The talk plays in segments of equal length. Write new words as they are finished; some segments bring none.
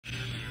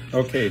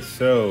Okay,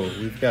 so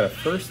we've got a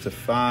first to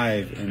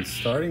 5, and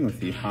starting with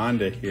the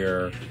Honda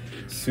here,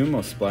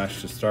 Sumo Splash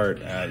to start.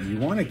 You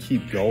want to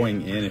keep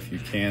going in if you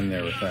can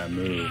there with that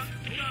move.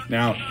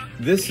 Now,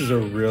 this is a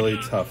really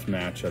tough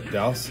matchup.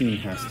 Dhalsim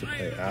has to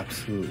play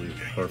absolutely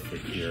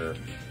perfect here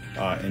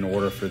in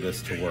order for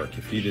this to work.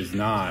 If he does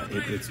not,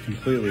 it's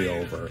completely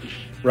over.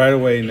 Right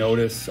away,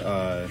 notice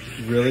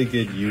really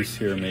good use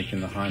here, making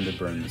the Honda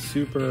burn the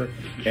super,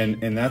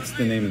 and that's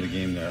the name of the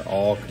game there,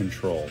 all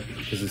control.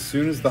 Because as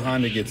soon as the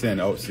Honda gets in,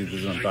 oh, see, this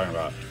is what I'm talking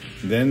about.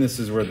 Then this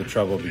is where the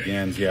trouble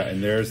begins, yeah,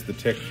 and there's the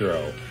tick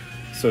throw.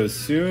 So as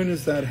soon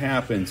as that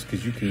happens,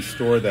 because you can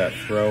store that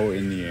throw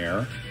in the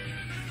air,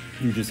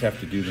 you just have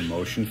to do the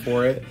motion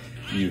for it.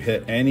 You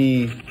hit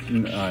any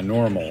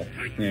normal,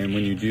 and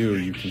when you do,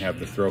 you can have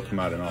the throw come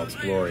out in all its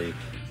glory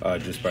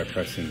just by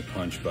pressing the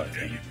punch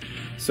button.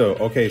 So,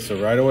 okay,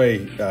 so right away,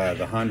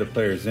 the Honda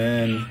player's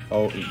in.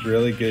 Oh,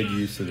 really good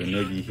use of the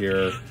noogie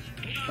here.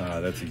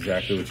 That's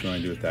exactly what you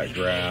want to do with that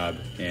grab,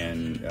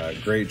 and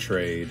great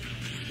trade.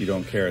 You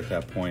don't care at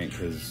that point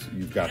because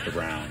you've got the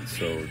round.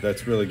 So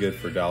that's really good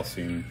for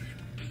Dhalsim.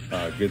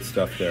 Good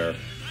stuff there.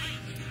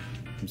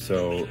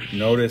 So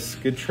notice,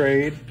 good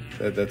trade.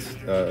 That's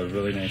a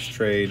really nice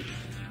trade.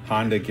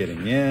 Honda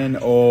getting in.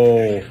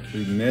 Oh,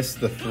 we missed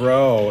the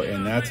throw,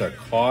 and that's a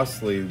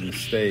costly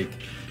mistake.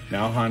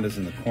 Now Honda's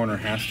in the corner,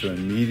 has to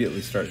immediately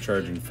start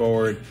charging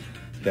forward.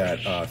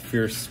 That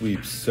fierce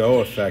sweep,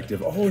 so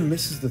effective. Oh, he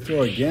misses the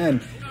throw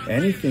again.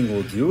 Anything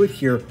will do it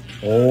here.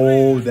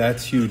 Oh,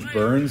 that's huge.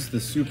 Burns the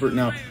super.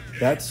 Now,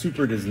 that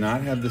super does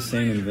not have the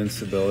same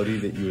invincibility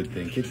that you would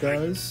think it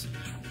does.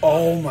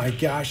 Oh my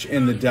gosh,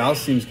 and the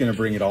Dhalsim's gonna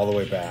bring it all the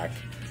way back.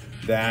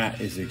 That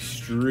is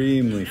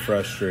extremely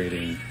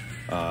frustrating.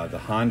 The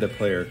Honda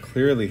player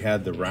clearly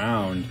had the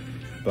round,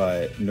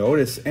 but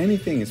notice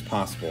anything is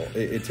possible.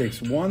 It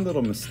takes one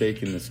little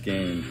mistake in this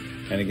game,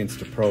 and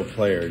against a pro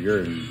player,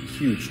 you're in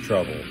huge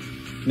trouble.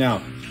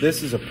 Now,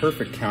 this is a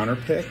perfect counter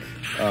pick,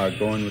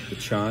 going with the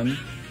Chun.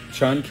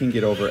 Chun can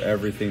get over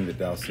everything that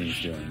Dhalsim's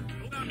doing.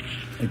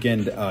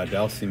 Again,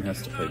 Dhalsim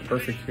has to play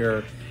perfect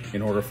here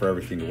in order for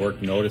everything to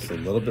work. Notice a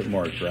little bit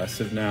more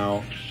aggressive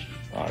now,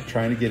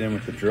 trying to get in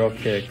with the drill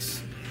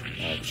kicks.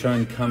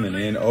 Chun coming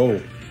in.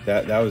 Oh,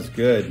 that was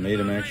good. Made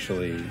him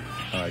actually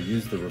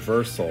use the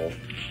reversal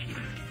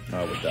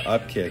with the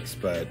up kicks,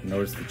 but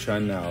notice the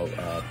Chun now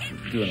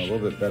doing a little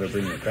bit better,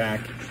 bringing it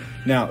back.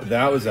 Now,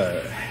 that was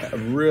a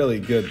really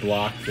good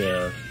block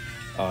there,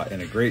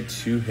 and a great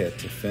 2-hit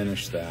to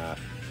finish that.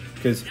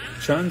 Because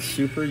Chun's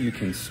super, you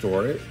can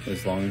store it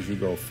as long as you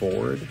go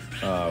forward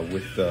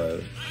with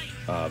the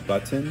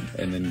button,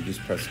 and then you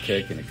just press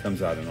kick and it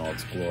comes out in all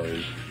its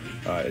glory.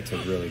 It's a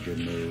really good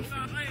move.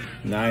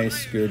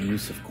 Nice, good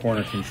use of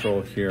corner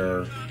control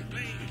here.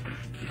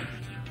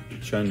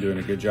 Chun doing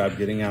a good job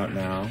getting out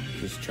now,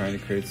 just trying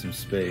to create some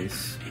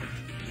space.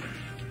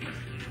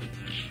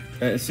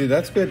 See,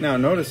 that's good. Now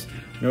notice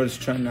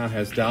Chun now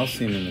has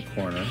Dhalsim in the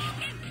corner,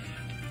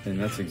 and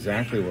that's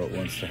exactly what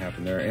wants to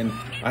happen there. And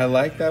I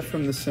like that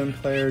from the sim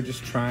player,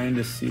 just trying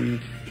to see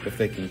if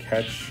they can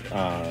catch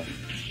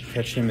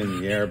him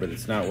in the air, but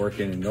it's not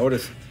working. And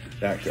notice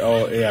that,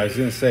 oh yeah, I was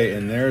gonna say,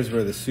 and there's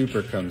where the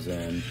super comes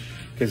in,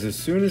 because as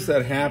soon as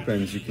that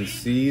happens, you can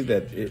see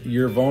that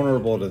you're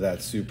vulnerable to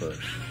that super.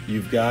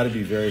 You've got to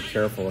be very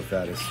careful with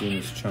that as soon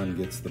as Chun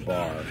gets the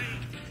bar.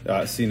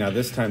 See, now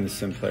this time the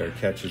sim player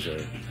catches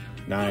it.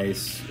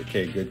 Nice,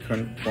 okay, good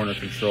corner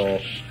control.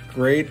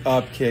 Great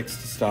up kicks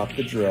to stop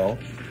the drill.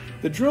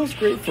 The drill's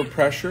great for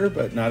pressure,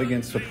 but not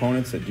against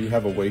opponents that do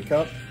have a wake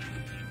up,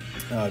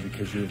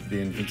 because you have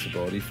the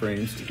invincibility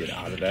frames to get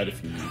out of that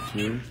if you need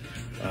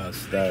to.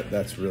 So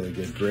that's really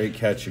good. Great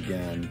catch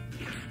again.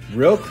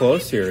 Real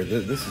close here.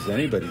 This is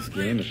anybody's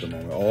game at the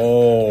moment.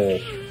 Oh,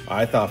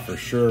 I thought for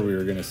sure we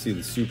were going to see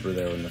the super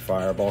there when the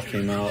fireball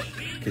came out,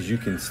 because you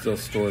can still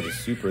store the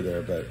super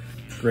there, but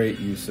great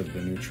use of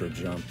the neutral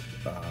jump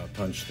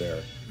punch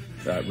there.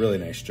 Really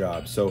nice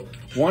job. So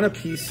 1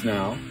 apiece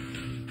now.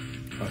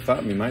 I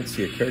thought we might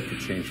see a character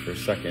change for a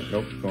second.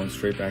 Nope, going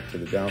straight back to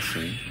the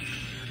Dhalsim.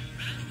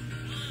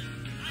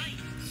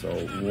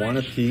 So 1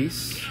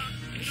 apiece.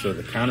 So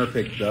the counter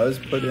pick does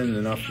put in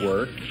enough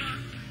work.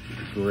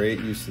 Great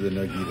use of the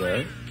noogie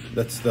there.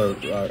 That's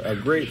a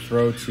great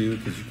throw too,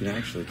 because you can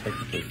actually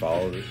technically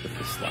follow it with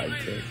the slide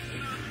kick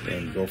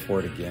and go for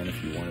it again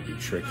if you want to be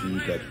tricky.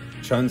 But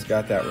Chun's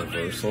got that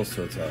reversal,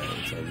 so it's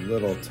a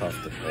little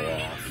tough to pull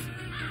off.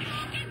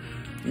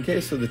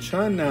 Okay, so the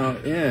Chun now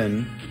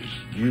in,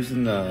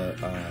 using the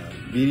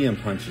medium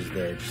punches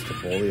there just to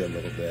bully a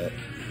little bit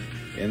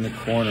in the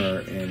corner,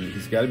 and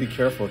he's got to be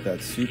careful with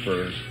that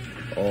super.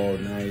 Oh,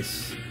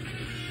 nice.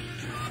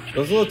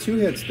 Those little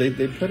 2-hits, they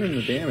put in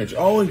the damage.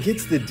 Oh, and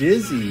gets the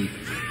dizzy,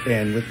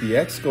 and with the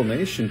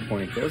exclamation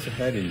point, goes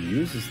ahead and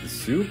uses the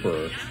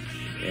super.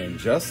 And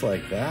just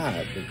like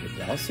that, the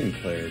Dhalsim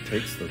player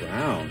takes the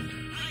round.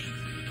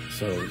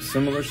 So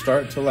similar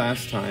start to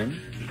last time,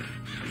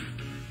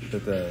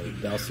 but the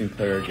Dhalsim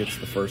player gets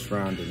the first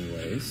round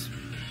anyways.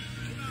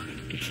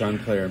 The Chun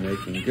player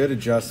making good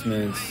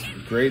adjustments,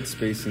 great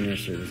spacing there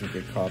so he doesn't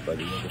get caught by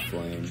the other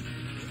flame.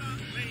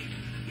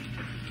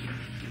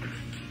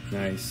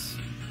 Nice.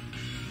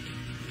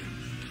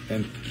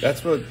 And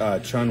that's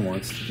what Chun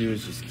wants to do,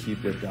 is just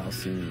keep the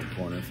Dhalsim in the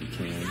corner if he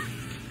can.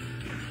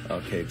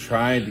 Okay,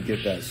 tried to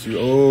get that suit.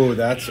 Oh,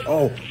 that's,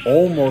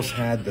 almost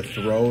had the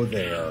throw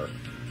there.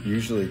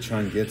 Usually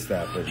Chun gets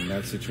that, but in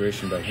that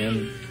situation, by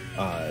him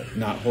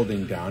not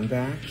holding down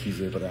back,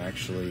 he's able to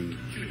actually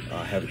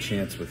have a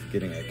chance with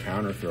getting a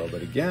counter throw.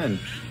 But again,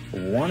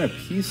 one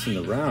apiece in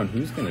the round,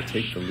 who's going to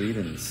take the lead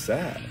in the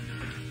set?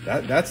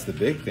 That's the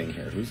big thing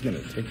here. Who's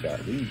going to take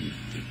that lead?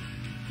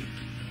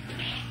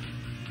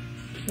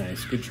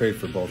 Nice, good trade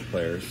for both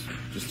players,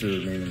 just to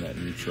remain in that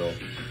neutral.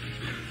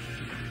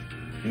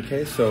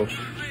 Okay, so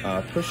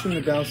pushing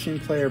the Dhalsim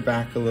player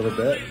back a little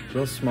bit,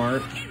 real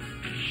smart.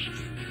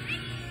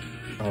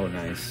 Oh,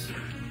 nice.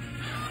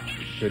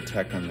 Good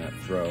tech on that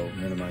throw,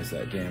 minimize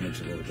that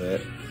damage a little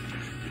bit.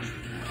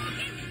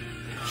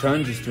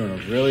 Chun just doing a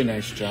really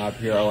nice job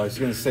here. Oh, I was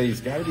going to say,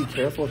 he's got to be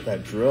careful with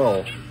that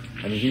drill.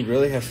 I mean, he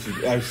really has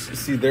to.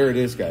 See, there it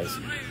is, guys.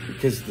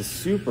 Because the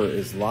super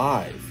is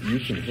live. You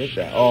can hit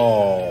that.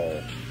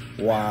 Oh,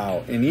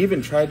 wow. And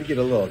even tried to get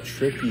a little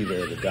tricky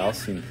there, the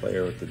Dhalsim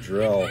player with the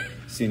drill,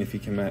 seeing if he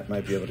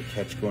might be able to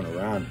catch going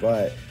around.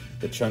 But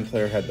the Chun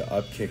player had the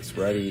up kicks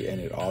ready,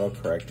 and it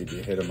auto-corrected.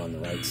 You hit him on the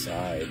right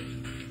side.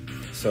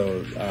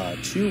 So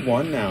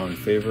 2-1 now in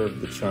favor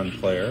of the Chun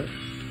player.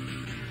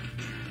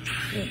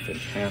 And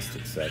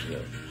fantastic set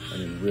here. I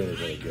mean, really,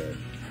 really good.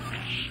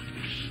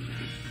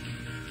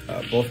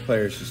 Both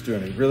players just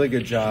doing a really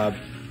good job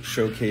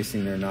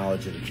showcasing their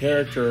knowledge of the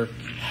character,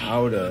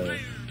 how to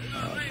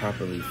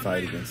properly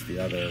fight against the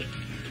other.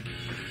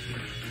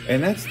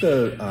 And that's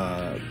the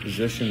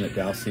position that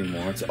Dhalsim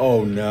wants.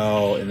 Oh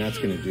no, and that's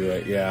going to do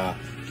it. Yeah,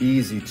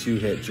 easy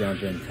two-hit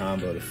jump-in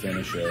combo to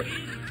finish it.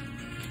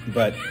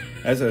 But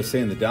as I was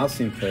saying, the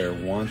Dhalsim player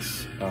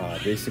wants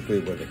basically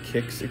where the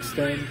kicks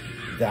extend.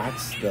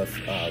 That's the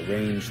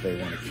range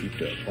they want to keep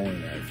their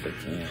opponent at if they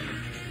can.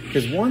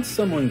 Because once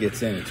someone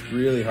gets in, it's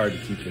really hard to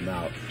keep them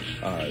out.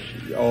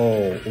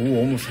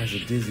 Almost has a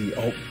dizzy.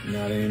 Oh,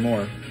 not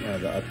anymore.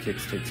 The up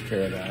kicks takes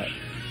care of that.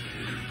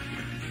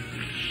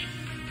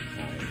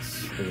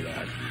 Nice. Look at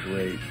that.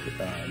 Great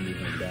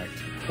moving back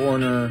to the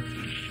corner.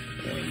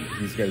 And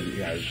he's got to be,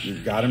 yeah,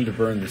 you've got him to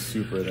burn the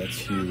super. That's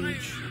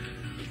huge.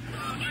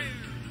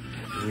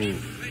 Ooh.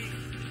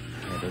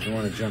 Yeah, doesn't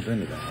want to jump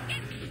into that.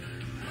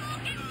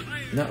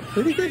 No,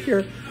 pretty good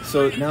here.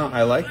 So now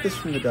I like this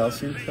from the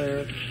Dhalsim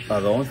player.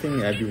 The only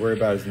thing I'd be worried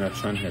about is now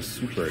Chun has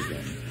super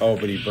again. Oh,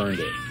 but he burned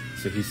it,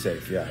 so he's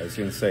safe. Yeah, I was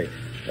going to say,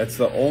 that's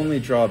the only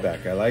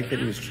drawback. I like that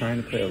he was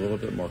trying to play a little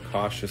bit more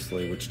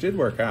cautiously, which did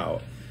work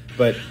out.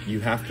 But you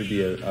have to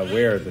be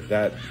aware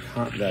that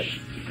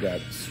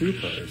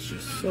super is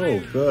just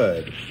so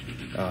good.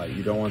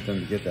 You don't want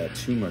them to get that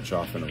too much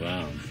off and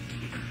around.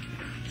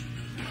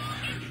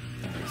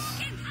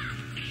 Nice.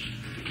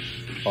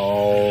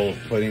 Oh,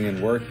 putting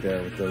in work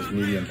there with those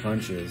medium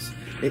punches.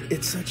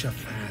 It's such a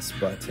fast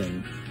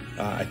button.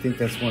 I think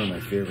that's one of my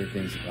favorite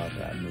things about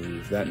that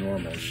move. That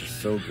normal is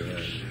just so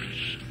good.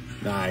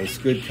 Nice,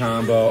 good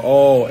combo.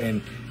 Oh,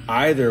 and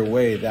either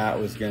way, that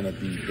was going to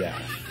be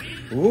death.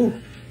 Ooh,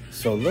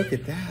 so look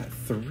at that.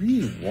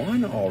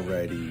 3-1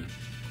 already.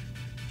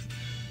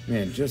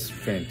 Man, just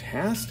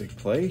fantastic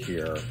play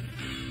here.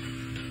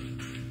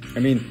 I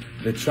mean,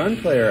 the Chun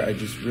player, I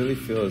just really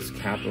feel is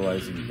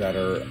capitalizing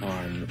better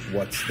on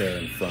what's there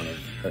in front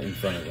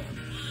of them.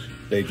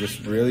 They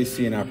just really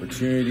see an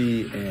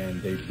opportunity,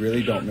 and they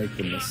really don't make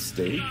the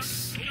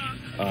mistakes,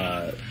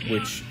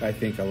 which I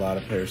think a lot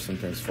of players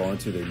sometimes fall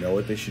into. They know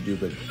what they should do,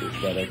 but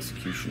that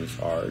execution is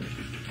hard.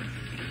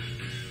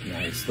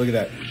 Nice. Look at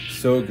that.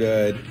 So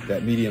good.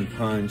 That medium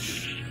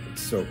punch.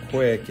 It's so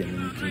quick, and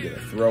you can get a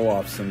throw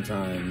off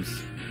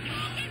sometimes.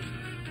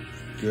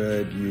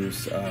 Good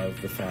use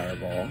of the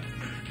fireball.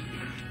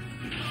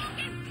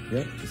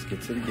 Yep, just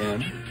gets it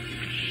again.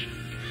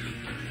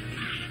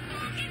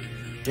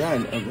 Yeah,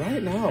 and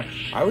right now,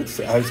 I was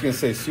gonna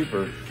say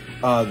super.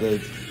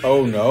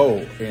 Oh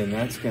no, and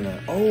that's gonna.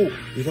 Oh,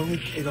 it only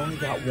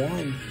got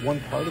one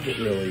part of it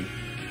really.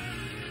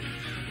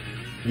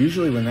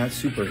 Usually when that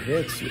super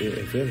hits,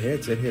 if it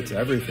hits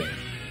everything.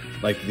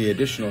 Like the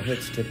additional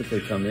hits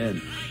typically come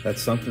in.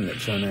 That's something that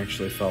Chun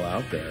actually fell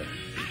out there.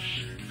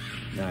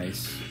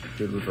 Nice,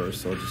 good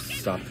reversal just to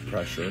stop the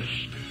pressure.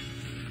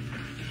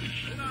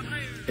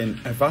 And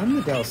if I'm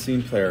the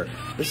Dhalsim player,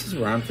 this is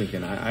where I'm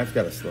thinking I've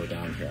got to slow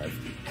down here. I've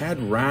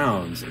had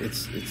rounds.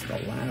 It's the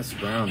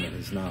last round that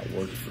has not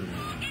worked for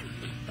me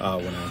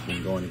when I've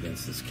been going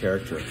against this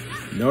character.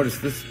 Notice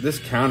this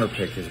counter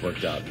pick has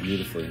worked out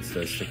beautifully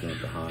instead of sticking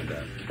with the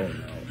Honda. Oh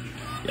no.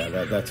 Yeah,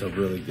 that's a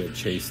really good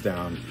chase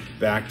down.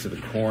 Back to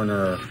the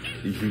corner.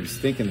 He was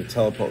thinking the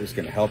teleport was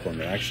going to help him.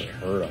 It actually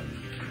hurt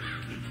him.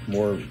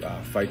 More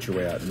fight your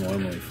way out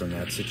normally from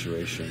that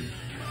situation.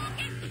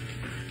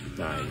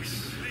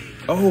 Nice.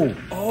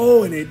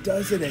 Oh, and it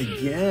does it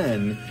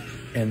again.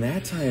 And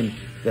that time,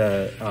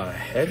 the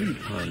heavy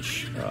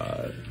punch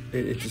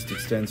it just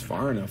extends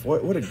far enough.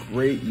 What a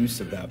great use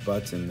of that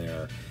button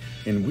there.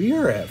 And we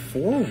are at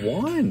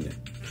 4-1.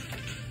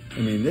 I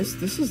mean,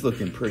 this is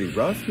looking pretty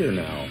rough here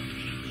now.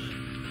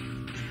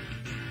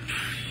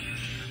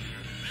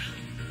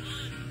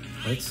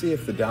 Let's see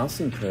if the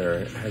Dhalsim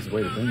player has a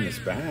way to bring this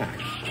back.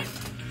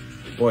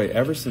 Boy,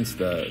 ever since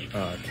the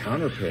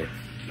counter pick,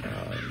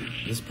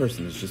 this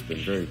person has just been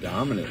very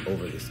dominant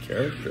over this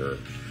character.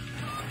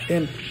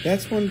 And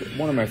that's one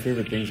of my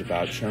favorite things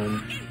about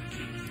Chun.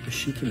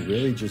 She can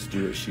really just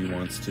do what she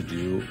wants to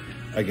do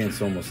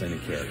against almost any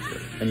character.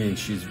 I mean,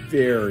 she's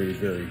very,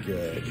 very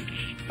good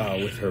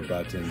with her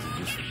buttons,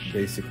 just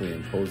basically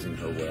imposing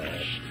her will.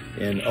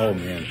 And oh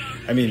man,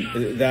 I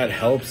mean, that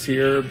helps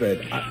here, but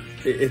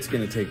it's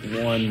going to take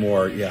one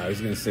more, I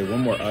was going to say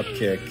one more up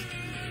kick,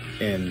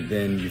 and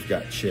then you've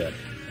got chip.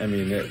 I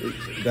mean,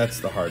 that's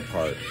the hard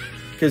part.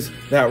 Because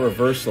that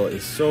reversal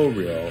is so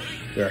real,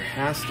 there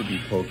has to be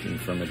poking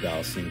from a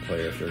Dhalsim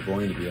player if they're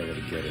going to be able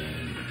to get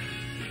in.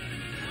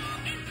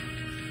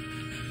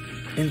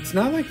 And it's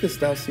not like this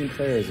Dhalsim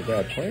player is a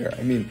bad player.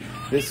 I mean,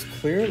 this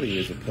clearly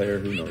is a player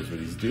who knows what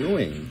he's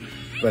doing.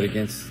 But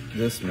against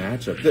this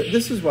matchup,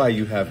 this is why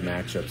you have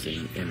matchups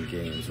in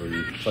games where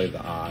you play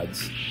the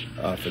odds.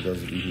 For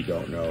those of you who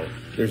don't know,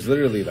 there's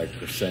literally like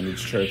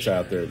percentage charts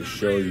out there to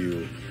show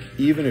you,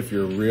 even if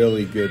you're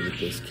really good with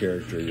this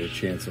character, your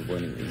chance of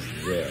winning is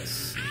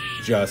this,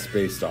 just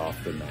based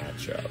off the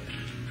matchup.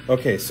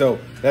 Okay, so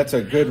that's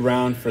a good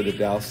round for the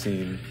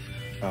Dhalsim.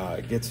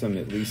 Gets him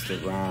at least a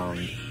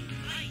round.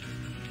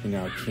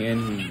 Now,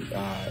 can he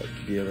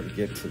be able to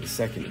get to the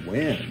second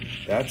win?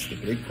 That's the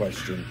big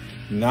question.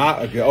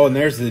 Not a good. Oh, and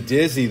there's the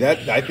dizzy.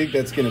 I think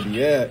that's going to be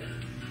it.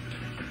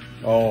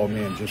 Oh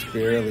man, just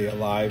barely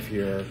alive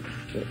here.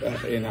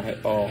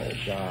 Oh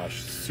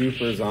gosh,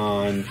 super's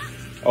on.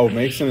 Oh,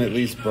 makes him at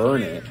least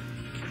burn it.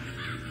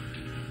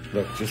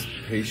 Look, just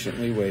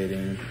patiently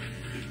waiting.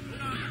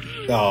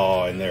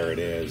 Oh, and there it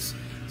is.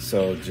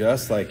 So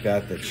just like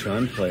that, the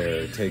Chun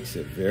player takes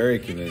it very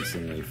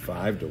convincingly,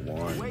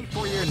 5-1. Wait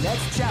for your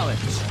next challenge.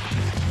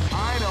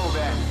 I know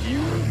that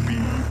you'll be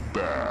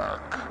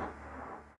back.